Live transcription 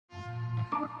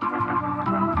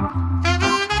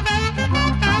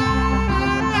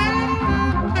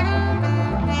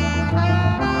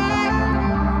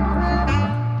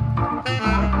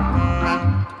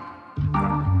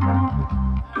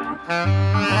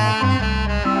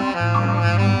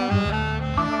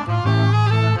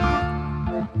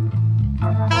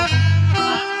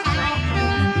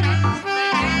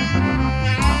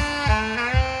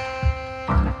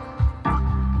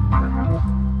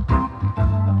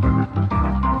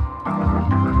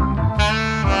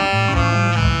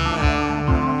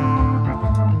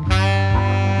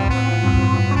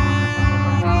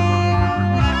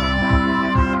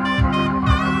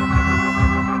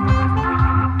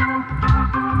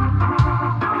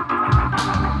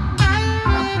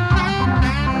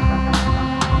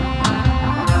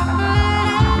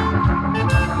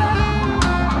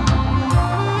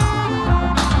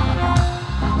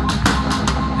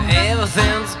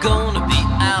Everything's gonna be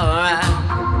alright.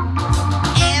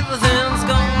 Everything's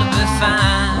gonna be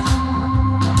fine.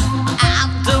 I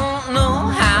don't know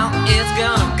how it's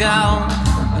gonna go,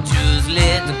 but just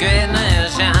let the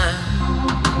greatness shine.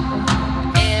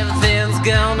 Everything's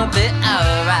gonna be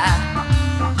alright.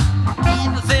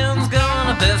 Everything's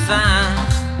gonna be fine.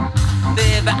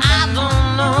 Baby, I don't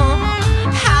know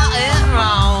how it's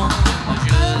wrong, but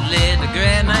just let the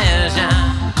greatness shine.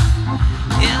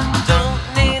 Yeah, don't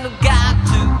need no God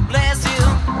to bless you.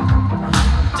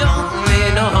 Don't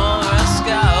need no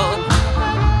horoscope.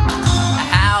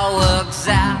 How it works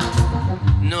out,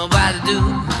 nobody do.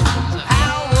 So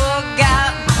how it work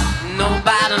out,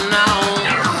 nobody knows.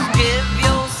 Give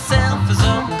yourself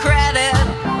some credit.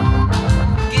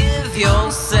 Give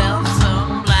yourself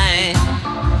some blame.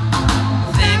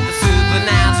 Think the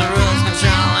supernatural's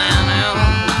controlling you.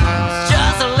 It's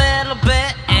just a little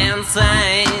bit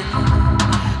insane.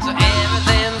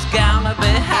 Everything's gonna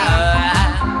be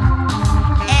alright.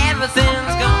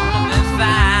 Everything's gonna be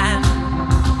fine.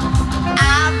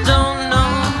 I don't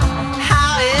know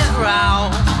how it's wrong,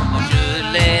 but just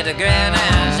let the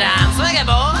greatness shine. Swing it,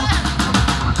 boy.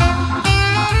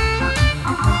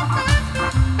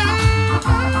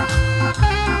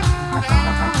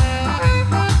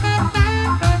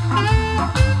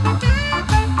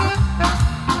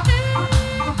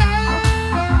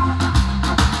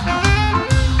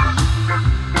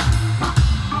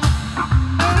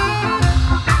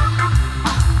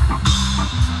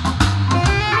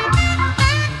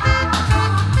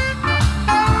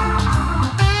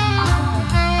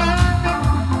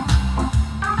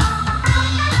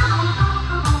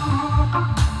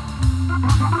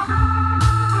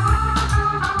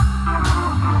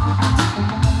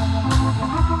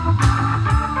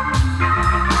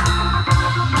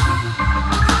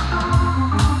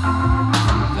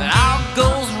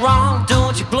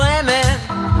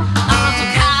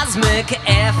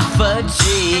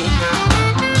 Effigy.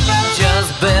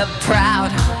 Just be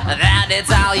proud that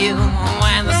it's all you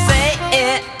when they say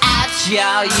it at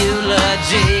your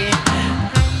eulogy.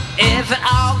 If it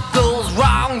all goes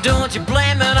wrong, don't you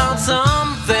blame it on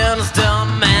something as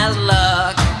dumb as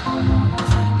luck.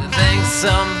 To think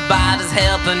somebody's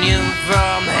helping you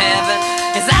from heaven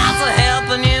is also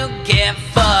helping you get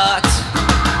fucked.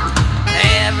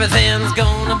 Everything's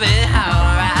gonna be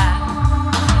alright.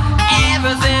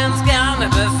 Everything's gonna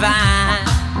be fine.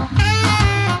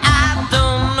 I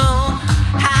don't know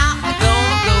how it's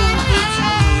gonna go, but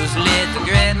just let the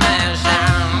great man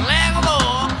shine. Let go,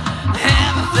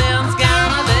 everything's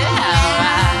gonna be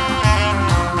alright.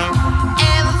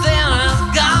 Everything is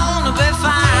gonna be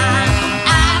fine.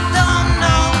 I don't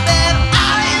know, baby,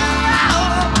 how you know,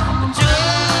 but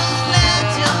just let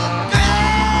your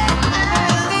great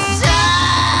man shine.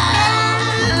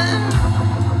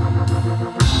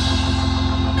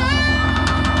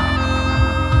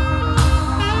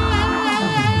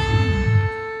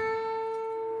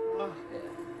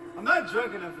 I'm not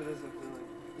drunk enough for this, I feel like.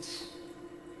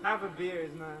 Half a beer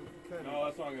is not cutting. No,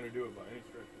 that's not going to do it by any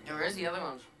stretch. And where's the other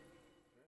ones?